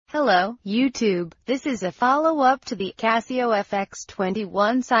Hello, YouTube. This is a follow-up to the Casio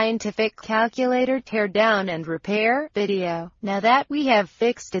fx-21 scientific calculator teardown and repair video. Now that we have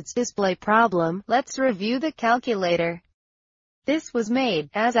fixed its display problem, let's review the calculator. This was made,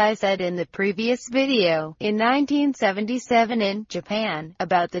 as I said in the previous video, in 1977 in Japan,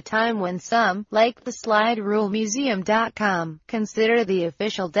 about the time when some, like the Slide Rule Museum.com, consider the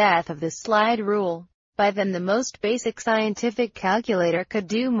official death of the slide rule. By then the most basic scientific calculator could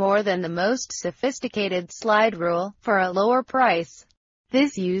do more than the most sophisticated slide rule, for a lower price.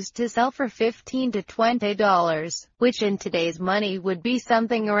 This used to sell for $15 to $20, which in today's money would be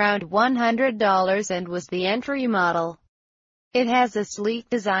something around $100, and was the entry model. It has a sleek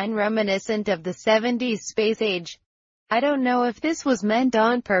design reminiscent of the 70s space age. I don't know if this was meant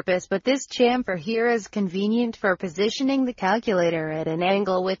on purpose, but this chamfer here is convenient for positioning the calculator at an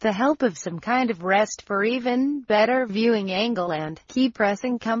angle with the help of some kind of rest for even better viewing angle and key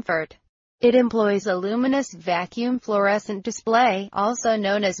pressing comfort. It employs a luminous vacuum fluorescent display, also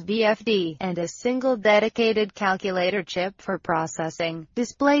known as VFD, and a single dedicated calculator chip for processing,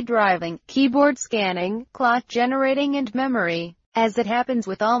 display driving, keyboard scanning, clock generating and memory, as it happens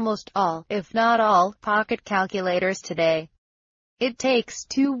with almost all, if not all, pocket calculators today. It takes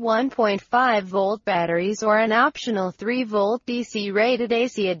two 1.5-volt batteries or an optional 3-volt DC-rated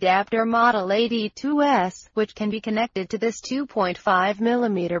AC adapter model AD2S, which can be connected to this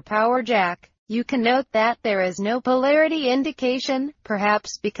 2.5mm power jack. You can note that there is no polarity indication,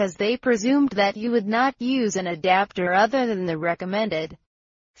 perhaps because they presumed that you would not use an adapter other than the recommended.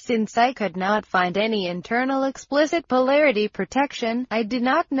 Since I could not find any internal explicit polarity protection, I did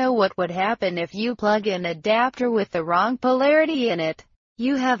not know what would happen if you plug an adapter with the wrong polarity in it.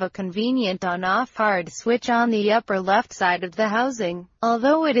 You have a convenient on-off hard switch on the upper left side of the housing.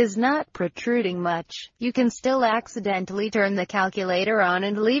 Although it is not protruding much, you can still accidentally turn the calculator on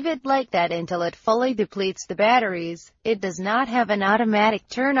and leave it like that until it fully depletes the batteries. It does not have an automatic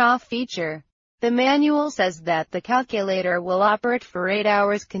turn-off feature. The manual says that the calculator will operate for 8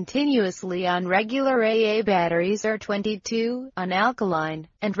 hours continuously on regular AA batteries or 22 on alkaline,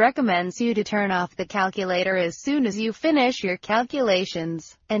 and recommends you to turn off the calculator as soon as you finish your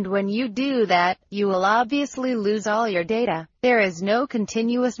calculations. And when you do that, you will obviously lose all your data. There is no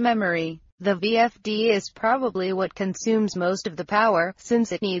continuous memory. The VFD is probably what consumes most of the power,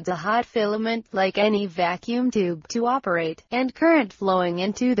 since it needs a hot filament, like any vacuum tube, to operate, and current flowing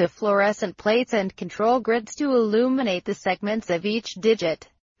into the fluorescent plates and control grids to illuminate the segments of each digit.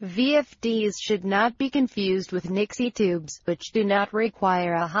 VFDs should not be confused with Nixie tubes, which do not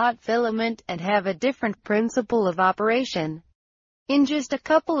require a hot filament, and have a different principle of operation. In just a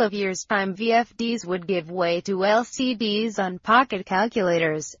couple of years' time, VFDs would give way to LCDs on pocket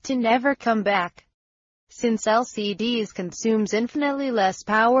calculators, to never come back. Since LCDs consumes infinitely less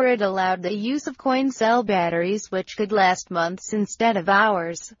power, it allowed the use of coin cell batteries which could last months instead of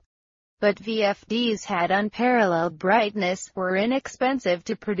hours. But VFDs had unparalleled brightness, were inexpensive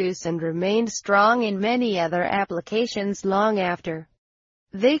to produce and remained strong in many other applications long after.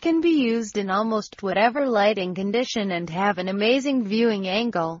 They can be used in almost whatever lighting condition and have an amazing viewing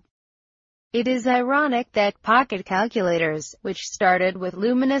angle. It is ironic that pocket calculators, which started with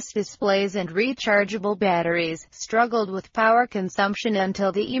luminous displays and rechargeable batteries, struggled with power consumption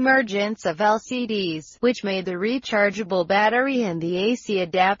until the emergence of LCDs, which made the rechargeable battery and the AC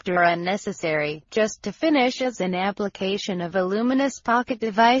adapter unnecessary, just to finish as an application of a luminous pocket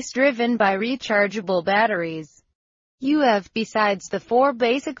device driven by rechargeable batteries. You have, besides the four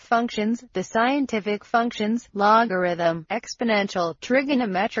basic functions, the scientific functions, logarithm, exponential,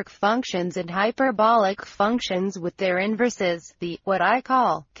 trigonometric functions and hyperbolic functions with their inverses, the, what I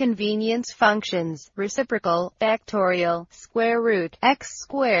call, convenience functions, reciprocal, factorial, square root, x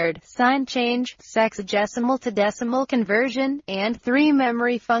squared, sign change, sexagesimal to decimal conversion, and three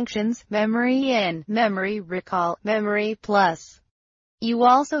memory functions, memory in, memory recall, memory plus. You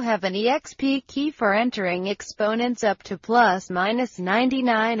also have an EXP key for entering exponents up to plus minus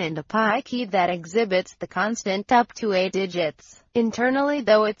 99 and a pi key that exhibits the constant up to 8 digits. Internally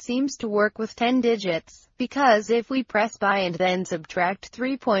though it seems to work with 10 digits, because if we press pi and then subtract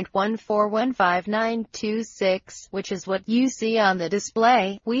 3.1415926, which is what you see on the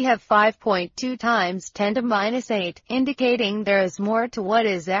display, we have 5.2 times 10 to minus 8, indicating there is more to what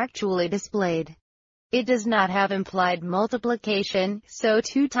is actually displayed. It does not have implied multiplication, so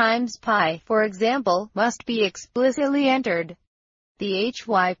 2 times pi, for example, must be explicitly entered. The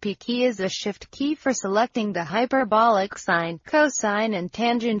HYP key is a shift key for selecting the hyperbolic sine, cosine and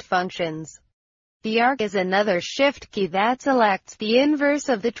tangent functions. The arc is another shift key that selects the inverse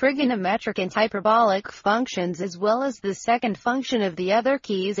of the trigonometric and hyperbolic functions as well as the second function of the other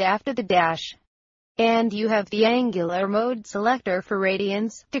keys after the dash. And you have the angular mode selector for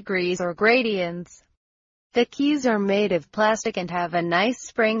radians, degrees or gradients. The keys are made of plastic and have a nice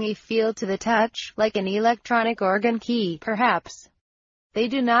springy feel to the touch, like an electronic organ key, perhaps. They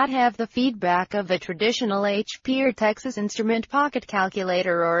do not have the feedback of a traditional HP or Texas Instrument pocket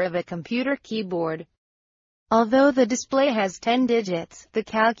calculator or of a computer keyboard. Although the display has 10 digits, the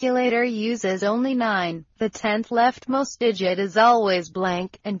calculator uses only 9. The 10th leftmost digit is always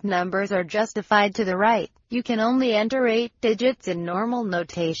blank, and numbers are justified to the right. You can only enter 8 digits in normal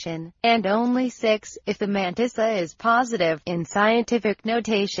notation, and only 6 if the mantissa is positive in scientific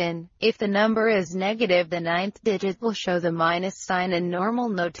notation. If the number is negative, the 9th digit will show the minus sign in normal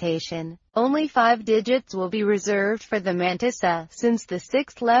notation. Only 5 digits will be reserved for the mantissa, since the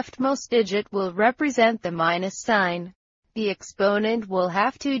 6th leftmost digit will represent the minus sign. The exponent will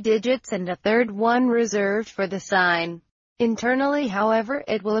have 2 digits and a third one reserved for the sign. Internally, however,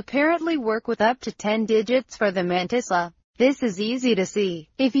 it will apparently work with up to 10 digits for the mantissa. This is easy to see.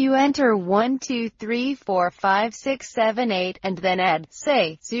 If you enter 1, 2, 3, 4, 5, 6, 7, 8, and then add,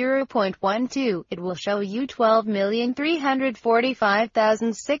 say, 0.12, it will show you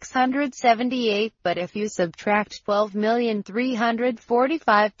 12,345,678, but if you subtract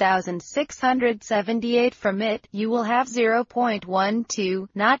 12,345,678 from it, you will have 0.12,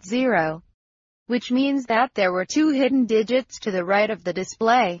 not 0. Which means that there were 2 hidden digits to the right of the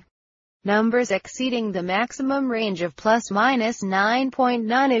display. Numbers exceeding the maximum range of plus minus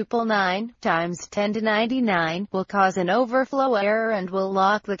 9.9 times 10 to 99 will cause an overflow error and will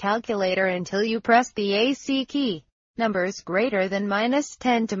lock the calculator until you press the AC key. Numbers greater than minus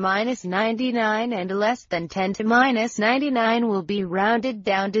 10 to minus 99 and less than 10 to minus 99 will be rounded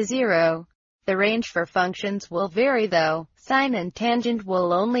down to 0. The range for functions will vary though. Sine and tangent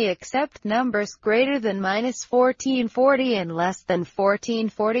will only accept numbers greater than minus 1440 and less than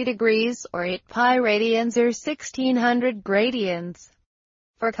 1440 degrees, or 8 pi radians or 1600 gradians.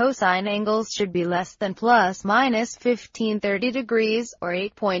 For cosine, angles should be less than plus minus 1530 degrees, or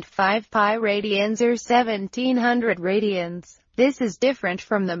 8.5 pi radians or 1700 radians. This is different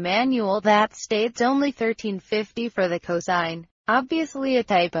from the manual that states only 1350 for the cosine. Obviously a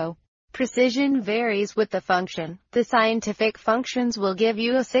typo. Precision varies with the function. The scientific functions will give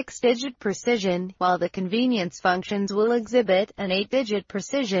you a 6-digit precision, while the convenience functions will exhibit an 8-digit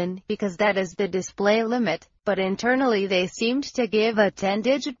precision, because that is the display limit, but internally they seemed to give a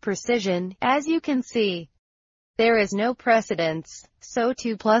 10-digit precision, as you can see. There is no precedence, so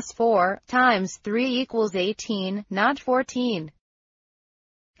 2 plus 4 times 3 equals 18, not 14.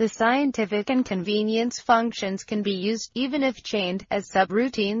 The scientific and convenience functions can be used, even if chained, as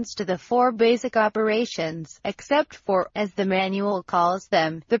subroutines to the 4 basic operations, except for, as the manual calls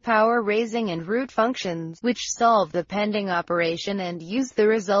them, the power raising and root functions, which solve the pending operation and use the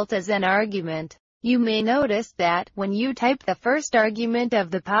result as an argument. You may notice that, when you type the first argument of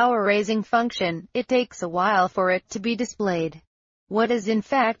the power raising function, it takes a while for it to be displayed. What is in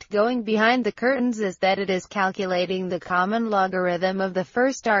fact going behind the curtains is that it is calculating the common logarithm of the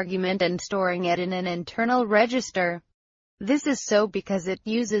first argument and storing it in an internal register. This is so because it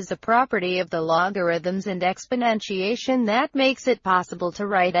uses a property of the logarithms and exponentiation that makes it possible to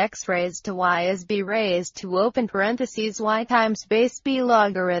write x raised to y as b raised to open parentheses y times base b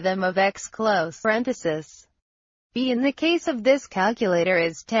logarithm of x close parenthesis. B in the case of this calculator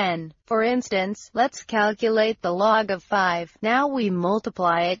is 10. For instance, let's calculate the log of 5. Now we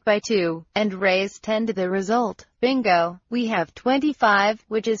multiply it by 2, and raise 10 to the result. Bingo! We have 25,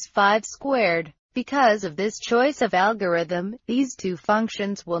 which is 5 squared. Because of this choice of algorithm, these two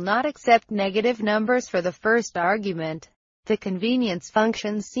functions will not accept negative numbers for the first argument. The convenience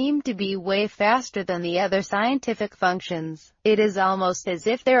functions seem to be way faster than the other scientific functions. It is almost as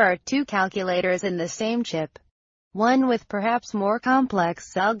if there are 2 calculators in the same chip. One with perhaps more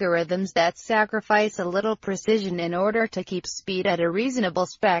complex algorithms that sacrifice a little precision in order to keep speed at a reasonable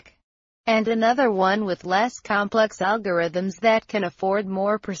spec, and another one with less complex algorithms that can afford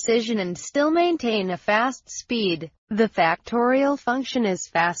more precision and still maintain a fast speed. The factorial function is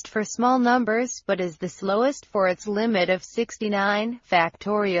fast for small numbers, but is the slowest for its limit of 69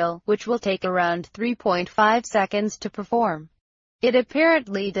 factorial, which will take around 3.5 seconds to perform. It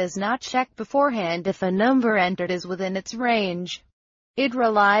apparently does not check beforehand if a number entered is within its range. It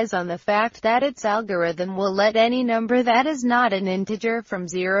relies on the fact that its algorithm will let any number that is not an integer from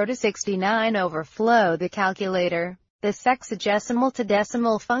 0 to 69 overflow the calculator. The sexagesimal to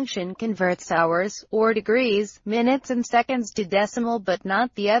decimal function converts hours, or degrees, minutes and seconds to decimal but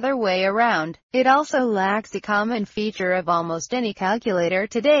not the other way around. It also lacks a common feature of almost any calculator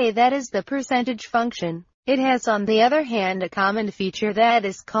today, that is the percentage function. It has on the other hand a common feature that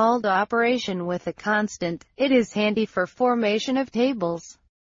is called operation with a constant. It is handy for formation of tables.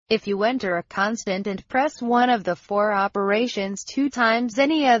 If you enter a constant and press one of the four operations 2 times,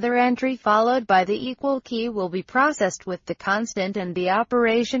 any other entry followed by the equal key will be processed with the constant and the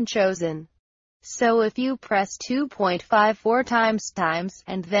operation chosen. So if you press 2.54 times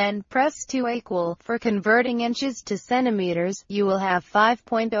and then press 2 equal for converting inches to centimeters, you will have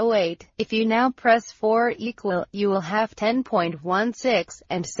 5.08. If you now press 4 equal, you will have 10.16,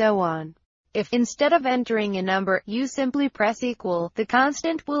 and so on. If instead of entering a number, you simply press equal, the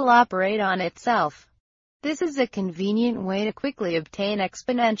constant will operate on itself. This is a convenient way to quickly obtain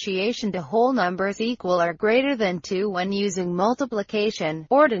exponentiation to whole numbers equal or greater than 2 when using multiplication,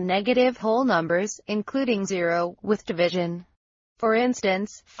 or to negative whole numbers, including 0, with division. For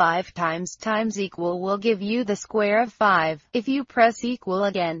instance, 5 times equal will give you the square of 5. If you press equal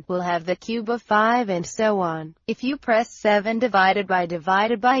again, we'll have the cube of 5, and so on. If you press 7 divided by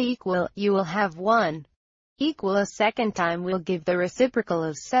equal, you will have 1. Equal a second time will give the reciprocal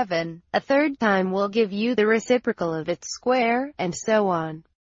of 7. A third time will give you the reciprocal of its square, and so on.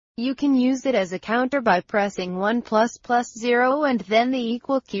 You can use it as a counter by pressing 1 plus 0 and then the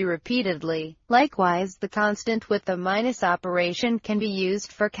equal key repeatedly. Likewise, the constant with the minus operation can be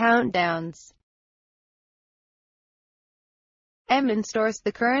used for countdowns. MN stores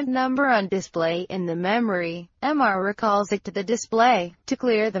the current number on display in the memory. MR recalls it to the display. To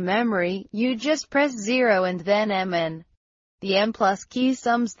clear the memory, you just press 0 and then MN. The M plus key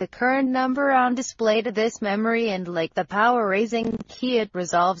sums the current number on display to this memory, and like the power raising key, it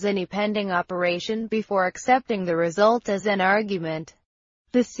resolves any pending operation before accepting the result as an argument.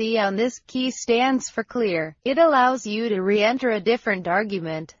 The C on this key stands for clear. It allows you to re-enter a different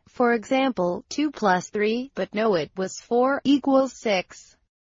argument. For example, 2 plus 3, but no, it was 4, equals 6.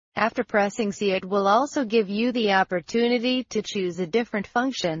 After pressing C, it will also give you the opportunity to choose a different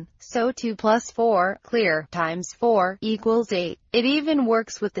function. So 2 plus 4, clear, times 4, equals 8. It even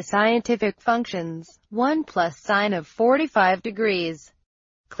works with the scientific functions. 1 plus sine of 45 degrees,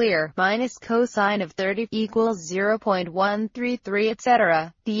 clear, minus cosine of 30 equals 0.133,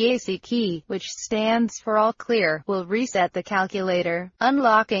 etc. The AC key, which stands for all clear, will reset the calculator,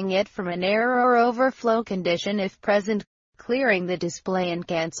 unlocking it from an error or overflow condition if present, clearing the display and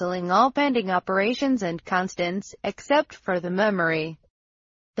cancelling all pending operations and constants, except for the memory.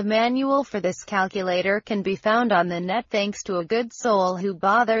 The manual for this calculator can be found on the net thanks to a good soul who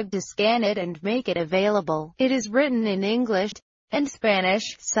bothered to scan it and make it available. It is written in English and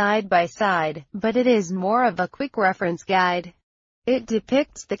Spanish, side by side, but it is more of a quick reference guide. It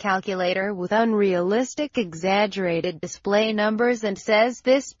depicts the calculator with unrealistic, exaggerated display numbers and says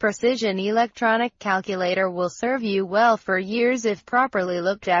this precision electronic calculator will serve you well for years if properly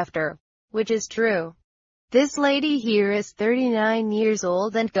looked after, which is true. This lady here is 39 years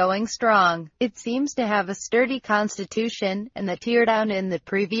old and going strong. It seems to have a sturdy constitution, and the teardown in the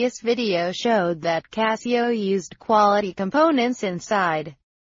previous video showed that Casio used quality components inside.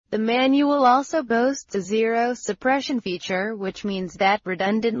 The manual also boasts a zero suppression feature, which means that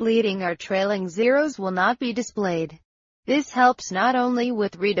redundant leading or trailing zeros will not be displayed. This helps not only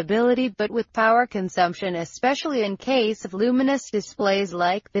with readability but with power consumption, especially in case of luminous displays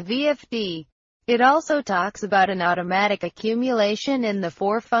like the VFD. It also talks about an automatic accumulation in the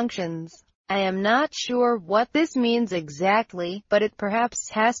 4 functions. I am not sure what this means exactly, but it perhaps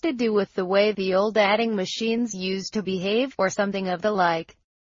has to do with the way the old adding machines used to behave, or something of the like.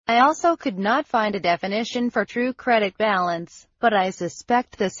 I also could not find a definition for true credit balance, but I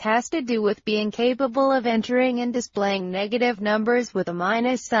suspect this has to do with being capable of entering and displaying negative numbers with a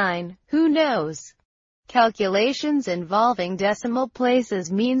minus sign. Who knows? Calculations involving decimal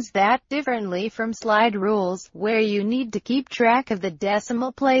places means that, differently from slide rules, where you need to keep track of the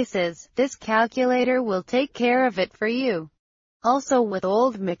decimal places, this calculator will take care of it for you. Also, with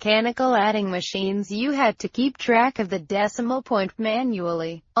old mechanical adding machines, you had to keep track of the decimal point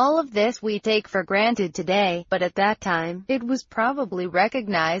manually. All of this we take for granted today, but at that time, it was probably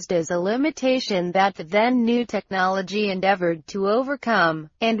recognized as a limitation that the then new technology endeavored to overcome.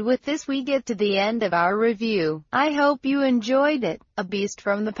 And with this we get to the end of our review. I hope you enjoyed it. A beast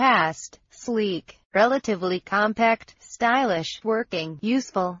from the past. Sleek, relatively compact, stylish, working,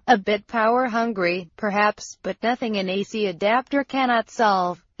 useful, a bit power-hungry, perhaps, but nothing an AC adapter cannot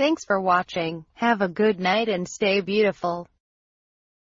solve. Thanks for watching. Have a good night and stay beautiful.